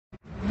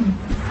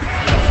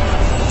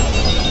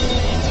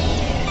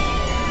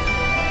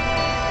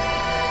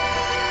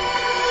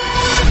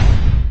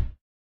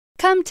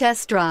Come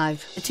test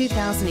drive the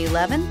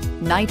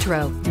 2011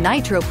 Nitro.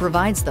 Nitro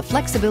provides the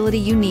flexibility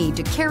you need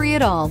to carry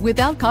it all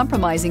without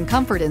compromising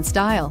comfort and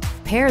style.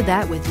 Pair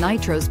that with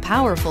Nitro's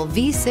powerful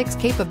V6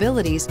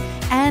 capabilities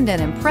and an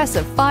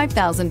impressive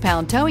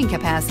 5,000-pound towing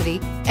capacity,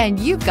 and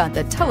you've got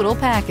the total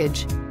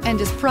package, and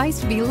is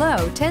priced below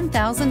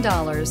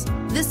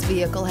 $10,000. This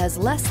vehicle has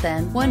less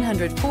than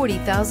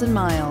 140,000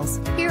 miles.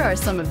 Here are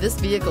some of this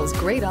vehicle's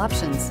great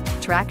options: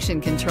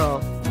 traction control,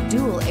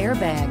 dual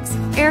airbags,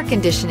 air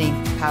conditioning,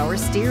 power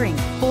steering,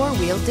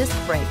 four-wheel disc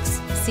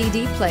brakes,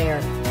 CD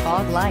player,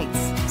 fog lights,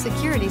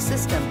 security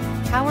system,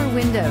 power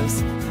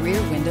windows,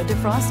 rear window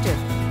defroster.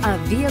 A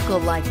vehicle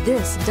like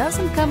this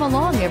doesn't come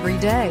along every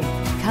day.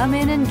 Come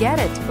in and get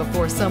it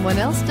before someone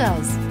else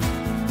does.